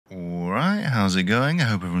how's it going? I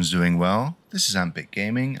hope everyone's doing well. This is Ant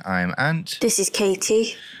Gaming. I'm Ant. This is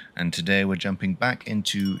Katy. And today we're jumping back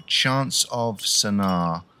into Chants of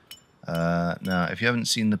Sennaar. Now, if you haven't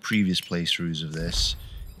seen the previous playthroughs of this,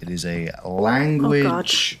 it is a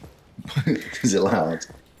language... Oh, God. Is it loud?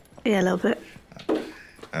 Yeah, a little bit.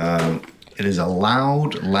 It is a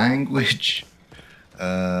loud language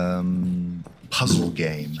puzzle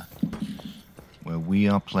game where we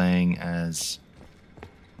are playing as...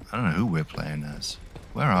 I don't know who we're playing as.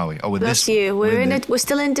 Where are we? Oh, with That's this. you. We're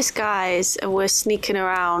still in disguise and we're sneaking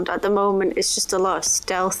around. At the moment, it's just a lot of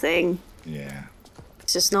stealthing. Yeah.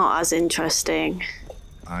 It's just not as interesting.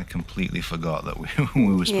 I completely forgot that we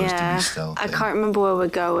were supposed to be stealthing. I can't remember where we're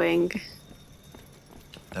going.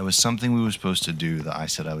 There was something we were supposed to do that I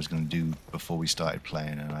said I was going to do before we started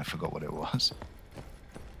playing, and I forgot what it was.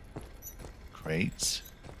 Crates,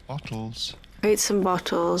 bottles. Crates and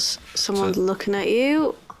bottles. Someone's looking at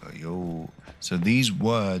you. Yo. So these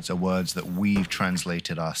words are words that we've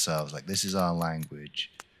translated ourselves. Like, this is our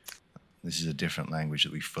language. This is a different language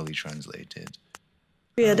that we fully translated.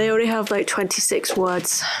 Yeah, they only have like 26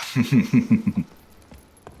 words.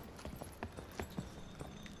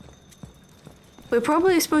 We're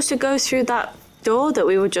probably supposed to go through that door that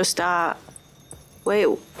we were just at. Wait,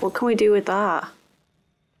 what can we do with that?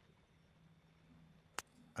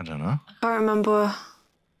 I don't know. I can't remember.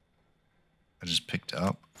 I just picked it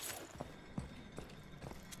up.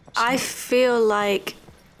 I feel like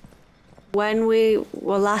when we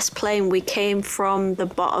were last playing, we came from the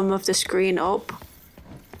bottom of the screen up.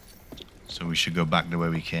 So we should go back to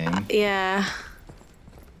where we came. Yeah.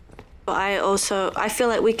 But I feel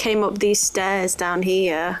like we came up these stairs down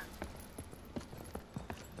here.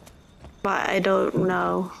 But I don't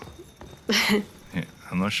know. Yeah,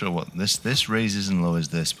 I'm not sure what this raises and lowers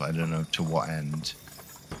this, but I don't know to what end.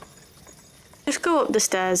 Let's go up the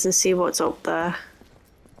stairs and see what's up there.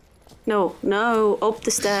 No, up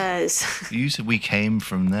the stairs. You said we came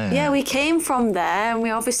from there. Yeah, we came from there and we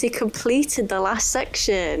obviously completed the last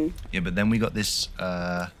section. Yeah, but then we got this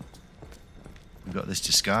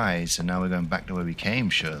disguise, and now we're going back to where we came,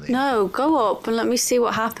 surely. No, go up and let me see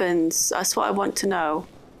what happens. That's what I want to know.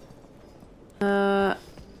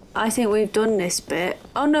 I think we've done this bit.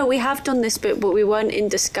 Oh no, we have done this bit, but we weren't in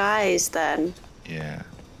disguise then. Yeah.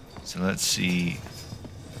 So let's see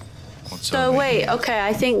what's So over wait, here. okay,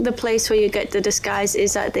 I think the place where you get the disguise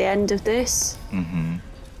is at the end of this. Mm-hmm.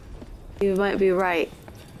 You might be right.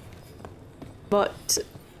 But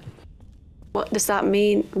what does that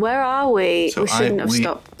mean? Where are we? So we shouldn't have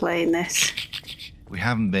stopped playing this. We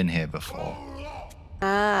haven't been here before.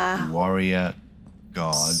 Ah. Warrior,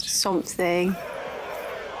 god, Something.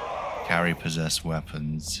 carry possessed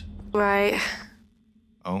weapons. Right.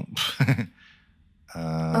 Oh.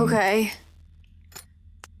 Okay.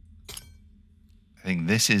 I think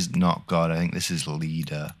this is not god. I think this is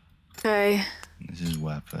leader. Okay. This is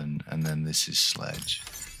weapon, and then this is sledge.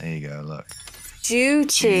 There you go. Look.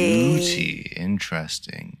 Duty. Duty.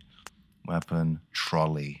 Interesting. Weapon,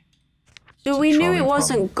 trolley. So we knew it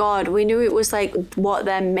wasn't God. We knew it was like what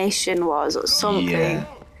their mission was or something. Yeah.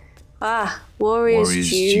 Ah, warrior's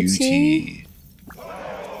duty.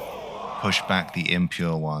 Push back the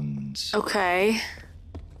impure ones. Okay.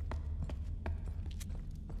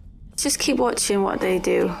 Let's just keep watching what they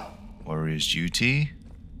do. Warrior's duty.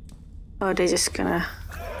 Oh, they're just gonna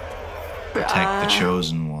Protect the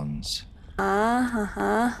chosen ones.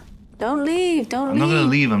 Don't leave. Don't I'm leave. not gonna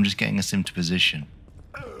leave. I'm just getting us into position.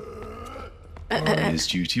 Warrior's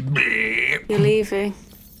duty. You're leaving.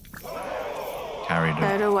 Carry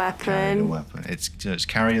the weapon. Carry the weapon. It's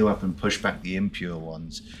carry the weapon, push back the impure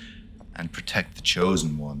ones, and protect the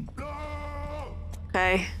chosen one.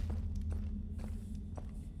 Okay.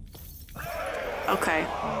 Okay.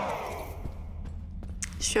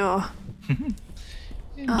 Sure.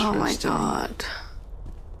 Oh my god.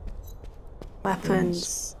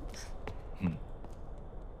 Weapons.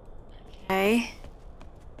 Okay.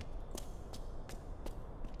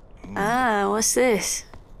 Ooh. Ah, what's this?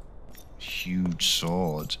 Huge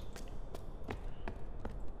sword.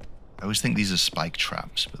 I always think these are spike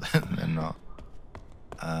traps, but they're not.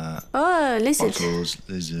 Oh, lizard. Bottles,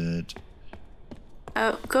 lizard.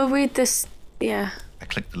 Oh, go read this. Yeah. I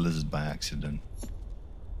clicked the lizard by accident.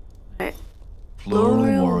 Right.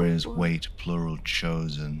 Plural warriors wait, plural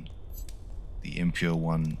chosen. The impure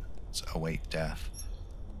ones await death.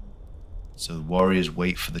 So the warriors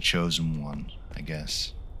wait for the chosen one, I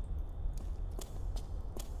guess.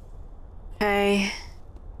 Okay.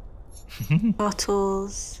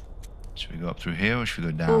 Bottles. Should we go up through here or should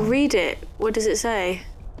we go down? Well, read it. What does it say?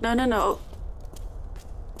 No.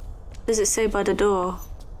 What does it say by the door?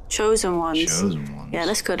 Chosen ones. Chosen ones. Yeah,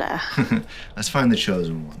 let's go there. Let's find the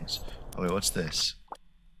chosen ones. Oh wait, what's this?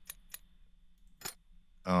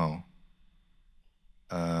 Oh.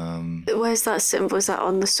 Where's that symbol? Is that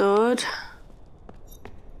on the sword?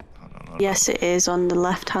 Hold on. Yes, it is on the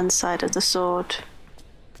left-hand side of the sword.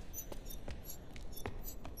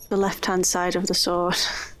 The left-hand side of the sword.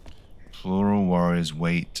 Plural warriors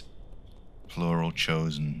wait. Plural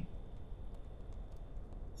chosen.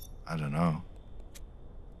 I don't know.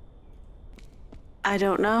 I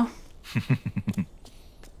don't know.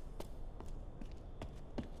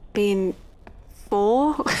 Being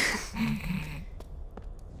 4?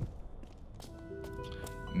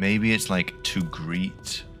 Maybe it's like to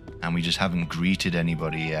greet, and we just haven't greeted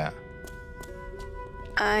anybody yet.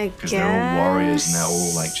 I guess. Because they're all warriors and they're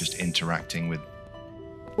all like just interacting with.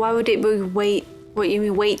 Why would it be wait? What you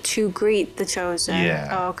mean, wait to greet the chosen? Yeah.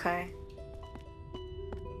 Oh, okay.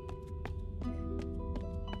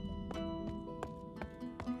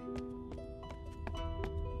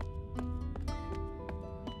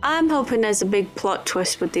 I'm hoping there's a big plot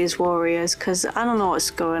twist with these warriors, because I don't know what's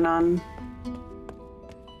going on.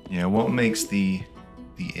 Yeah, what makes the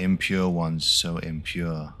impure ones so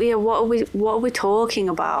impure? Yeah, what are we talking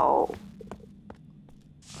about?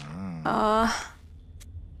 A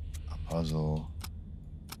puzzle.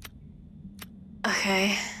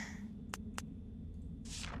 Okay.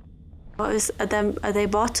 What is are they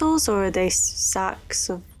bottles or are they sacks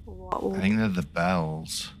of what? I think they're the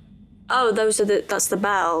bells. Oh, that's the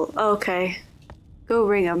bell. Oh, okay. Go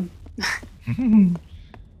ring them.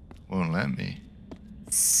 Won't let me.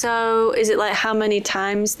 So, is it like how many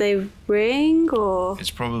times they ring, or? It's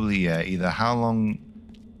probably either how long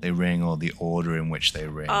they ring or the order in which they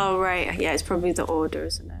ring. Oh, right. Yeah, it's probably the order,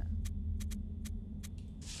 isn't it?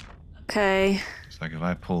 Okay. It's like if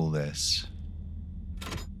I pull this.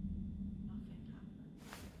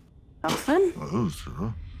 Nothing? Oh,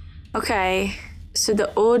 so. Okay. So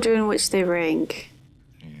the order in which they ring.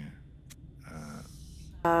 Yeah.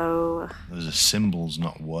 Oh. Those are symbols,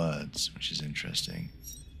 not words, which is interesting.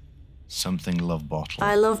 Something love bottle.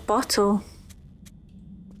 I love bottle.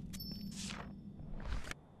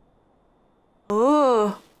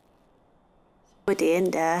 Oh. Somebody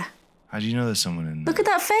in there. How do you know there's someone in there? Look at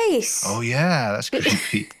that face. Oh yeah, that's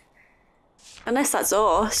creepy. Unless that's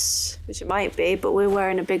us, which it might be, but we're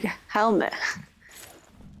wearing a big helmet.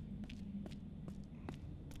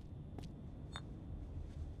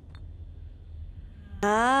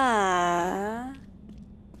 Ah.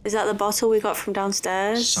 Is that the bottle we got from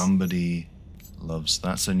downstairs? Somebody loves.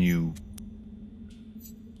 That's a new.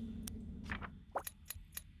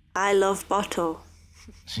 I love bottle.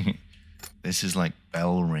 This is like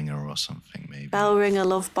bell ringer or something, maybe. Bell ringer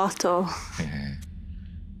love bottle.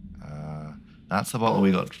 That's the bottle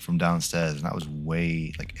we got from downstairs, and that was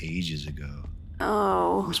way like ages ago.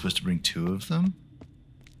 Oh. We're supposed to bring 2 of them.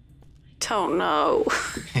 Don't know.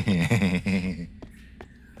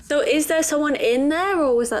 So is there someone in there,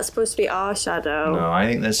 or was that supposed to be our shadow? No, I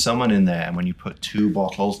think there's someone in there, and when you put 2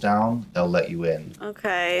 bottles down, they'll let you in.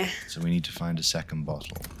 Okay. So we need to find a second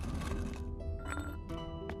bottle.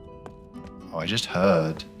 Oh, I just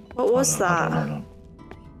heard. What was that? Hold on.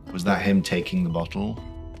 Was that him taking the bottle?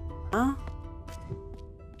 Huh?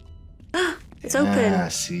 It's Yeah,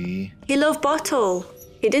 open. see? He loved bottle.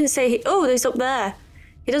 He didn't say he... Oh, there's up there.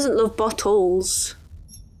 He doesn't love bottles.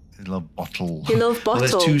 He loved bottle. He loved Well,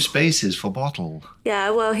 bottle. there's 2 spaces for bottle.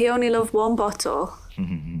 Yeah, well, he only loved one bottle.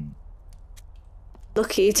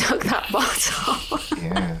 Lucky he took that bottle.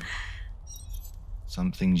 Yeah.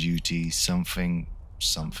 Something duty, something,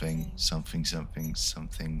 something, something, something,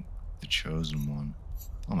 something, the chosen one.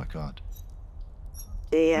 Oh my god.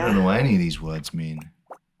 I don't Yeah. know what any of these words mean.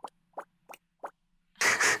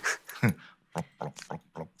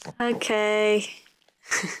 Okay.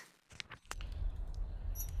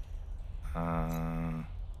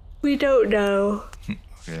 We don't know.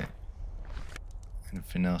 Okay.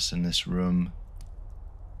 Anything else in this room?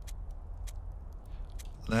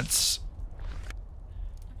 Let's...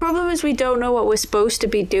 Problem is we don't know what we're supposed to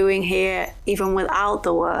be doing here, even without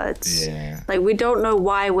the words. Yeah. Like, we don't know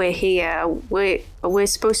why we're here. We're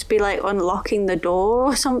supposed to be, like, unlocking the door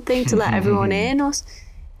or something to let everyone in, or...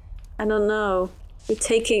 I don't know.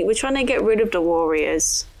 We're trying to get rid of the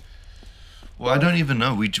warriors. Well, I don't even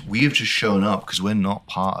know. We have just shown up because we're not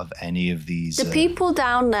part of any of these... The people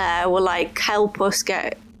down there will, like, help us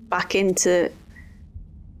get back into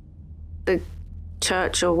the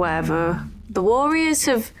church or wherever. The warriors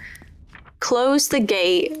have closed the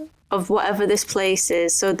gate of whatever this place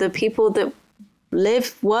is, so the people that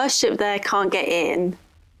worship there can't get in,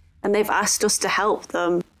 and they've asked us to help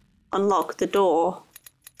them unlock the door.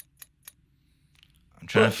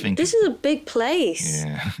 trying to think. This is a big place.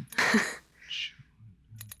 Yeah.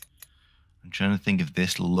 I'm trying to think if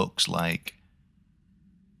this looks like.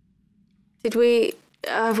 Did we?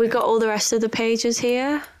 Have we got all the rest of the pages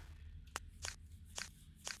here?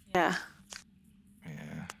 Yeah.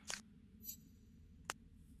 Yeah.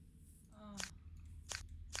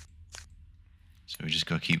 So we just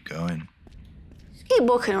gotta keep going. Just keep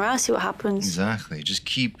walking around, see what happens. Exactly. Just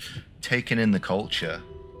keep taking in the culture.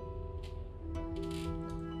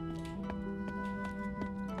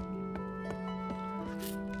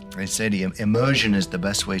 They say the immersion is the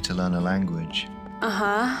best way to learn a language.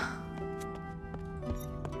 Uh-huh.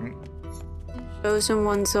 Chosen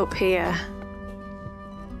one's up here.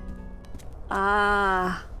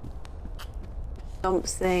 Ah.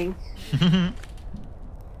 Something.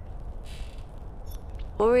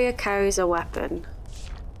 Warrior carries a weapon.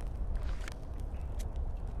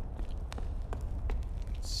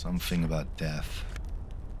 Something about death.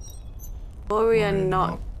 Warrior Warrior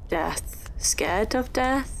not death. Scared of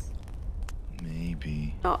death?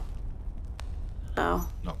 Maybe. Not. No.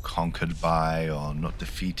 Not conquered by or not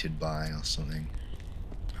defeated by or something.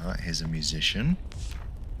 Alright, here's a musician.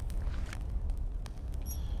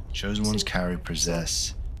 Chosen ones carry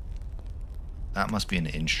possess. That must be an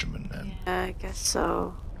instrument then. Yeah, I guess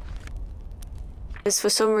so. Because for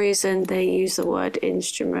some reason they use the word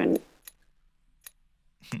instrument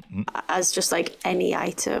as just like any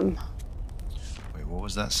item. Wait, what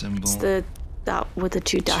was that symbol? It's that with the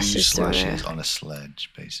two dashes. Two slashes through it. on a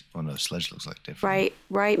sledge, basically. Oh no, sledge looks like different.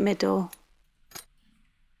 Right middle.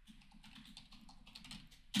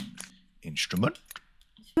 Instrument?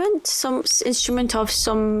 Some instrument of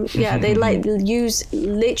some, yeah, they like use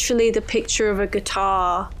literally the picture of a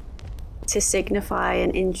guitar to signify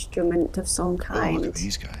an instrument of some kind. Oh, look at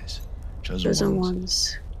these guys. Chosen Chosen ones.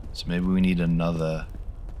 ones. So maybe we need another.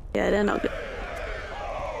 Yeah, they're not good.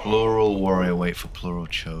 Plural warrior, wait for plural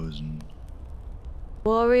chosen.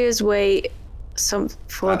 Warriors wait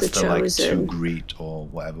for That's the like chosen. to greet or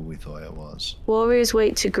whatever we thought it was. Warriors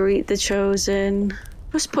wait to greet the chosen.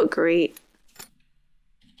 Let's put greet.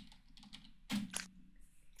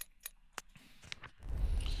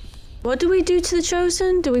 What do we do to the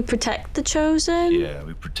chosen? Do we protect the chosen? Yeah,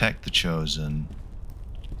 we protect the chosen,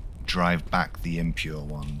 drive back the impure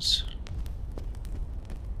ones.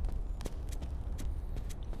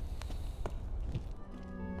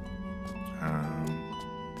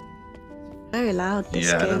 Very loud, this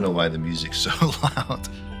Yeah, I game. don't know why the music's so loud.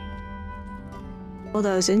 All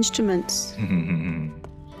those instruments.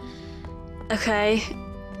 Okay.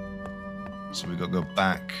 So we gotta go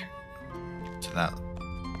back to that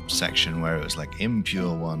section where it was like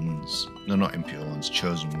impure ones. No, not impure ones,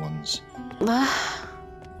 chosen ones.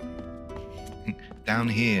 Down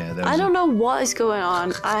here, there was I don't know what is going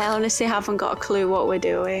on. I honestly haven't got a clue what we're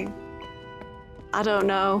doing. I don't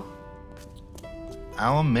know.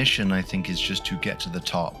 Our mission, I think, is just to get to the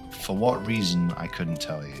top. For what reason, I couldn't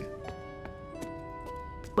tell you.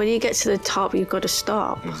 When you get to the top, you've got to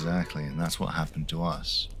stop. Exactly, and that's what happened to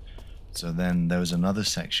us. So then there was another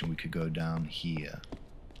section we could go down here.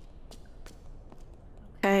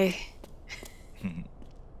 Okay.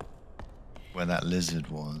 Where that lizard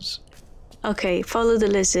was. Okay, follow the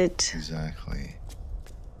lizard. Exactly.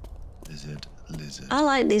 Lizard. I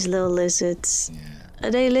like these little lizards. Yeah. Are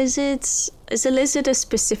they lizards? Is a lizard a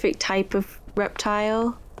specific type of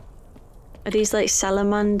reptile? Are these like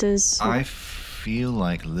salamanders? I feel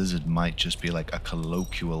like lizard might just be like a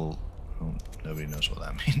colloquial. Oh, nobody knows what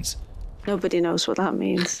that means. Nobody knows what that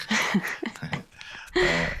means.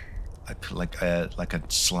 Like a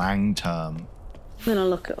slang term. I'm gonna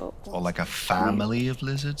look it up. Or like a family of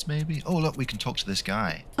lizards, maybe? Oh, look, we can talk to this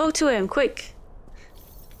guy. Talk to him, quick.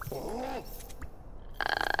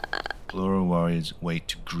 Plural warriors wait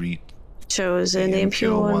to greet. Chosen, the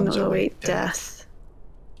impure one will await death.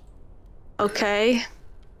 Okay.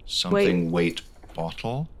 Something wait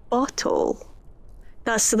bottle? Bottle.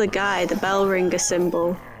 That's the guy, the bell ringer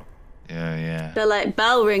symbol. Yeah. They're like,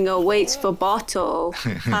 bell ringer waits for bottle.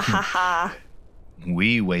 Ha ha ha.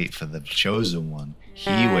 We wait for the chosen one.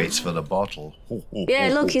 He waits for the bottle. Yeah,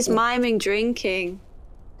 look, he's miming drinking.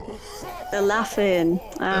 They're laughing.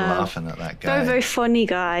 They're laughing at that guy. Very, very funny,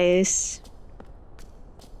 guys.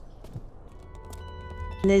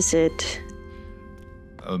 Lizard.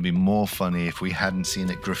 It would be more funny if we hadn't seen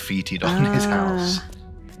it graffitied on his house.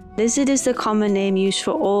 Lizard is the common name used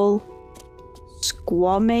for all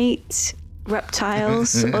squamate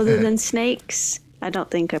reptiles other than snakes. I don't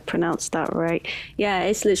think I pronounced that right. Yeah,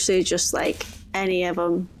 it's literally just like any of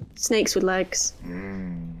them. Snakes with legs.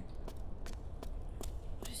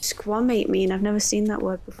 Squamate mean? I've never seen that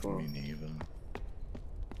word before. Me neither.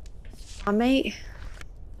 mate.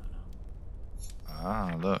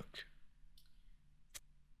 Ah, look.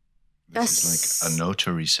 This is like a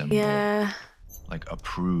notary symbol. Yeah. Like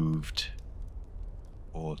approved.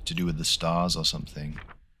 Or to do with the stars or something.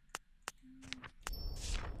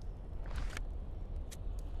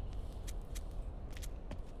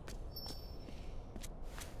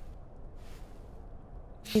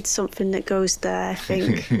 Need something that goes there, I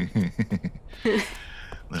think.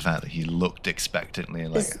 The fact that he looked expectantly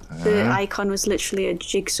like... The icon was literally a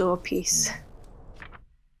jigsaw piece.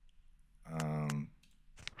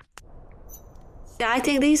 Yeah, I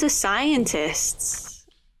think these are scientists.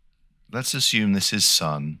 Let's assume this is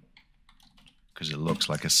sun. Because it looks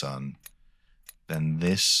like a sun. Then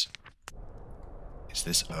this... Is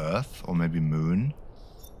this Earth? Or maybe moon?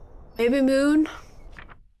 Maybe moon?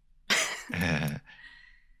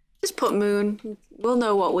 Just put moon. We'll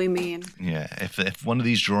know what we mean. Yeah, if one of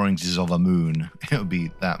these drawings is of a moon, it would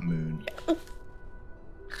be that moon.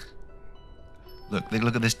 Look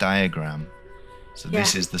at this diagram. So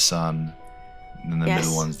this is the sun, and then the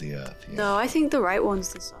middle one's the Earth. Yeah. No, I think the right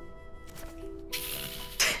one's the sun.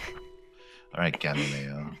 All right,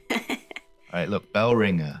 Galileo. All right, look, bell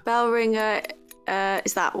ringer. Bell ringer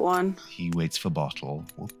is that one. He waits for bottle.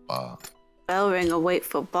 Whoop-a. Bell ringer, wait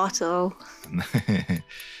for bottle.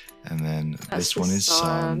 And then this one is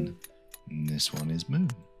sun, and this one is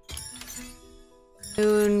moon.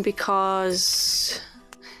 Moon because...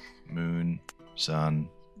 Moon, sun,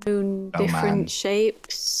 moon, different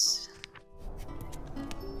shapes.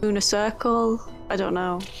 Moon a circle? I don't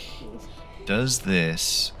know. Does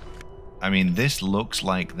this... I mean, this looks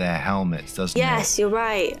like their helmets, doesn't it? Yes, you're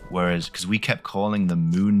right. Whereas, because we kept calling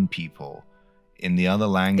them moon people in the other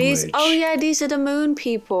language. These are the moon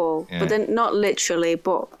people. Yeah. But then not literally,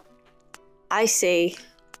 but I see.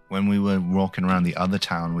 When we were walking around the other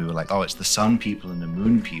town, we were like, oh, it's the sun people and the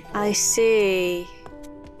moon people. I see.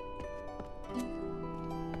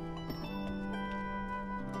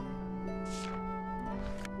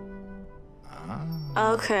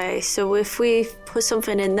 Okay, so if we put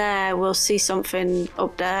something in there, we'll see something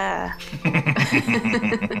up there.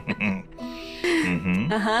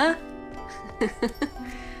 Mm-hmm. Uh-huh.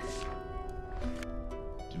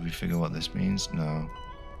 Did we figure what this means? No.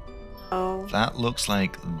 Oh. That looks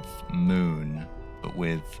like moon, but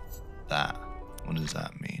with that. What does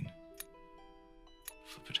that mean?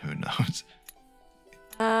 But who knows?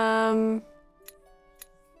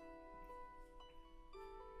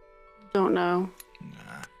 Don't know.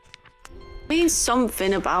 Nah. Means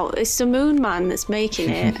something about it's the moon man that's making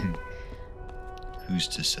it. Who's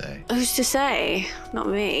to say? Who's to say? Not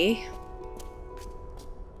me.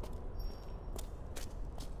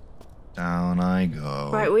 Down I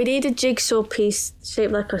go. Right, we need a jigsaw piece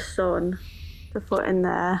shaped like a sun to put in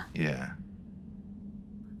there. Yeah.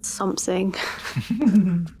 Something.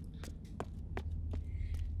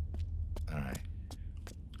 Alright.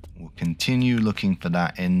 We'll continue looking for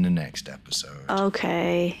that in the next episode.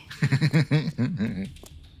 Okay.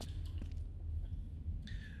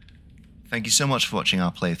 Thank you so much for watching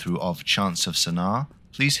our playthrough of Chants of Sennaar.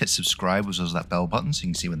 Please hit subscribe as well as that bell button so you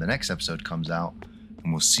can see when the next episode comes out.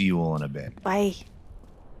 And we'll see you all in a bit. Bye.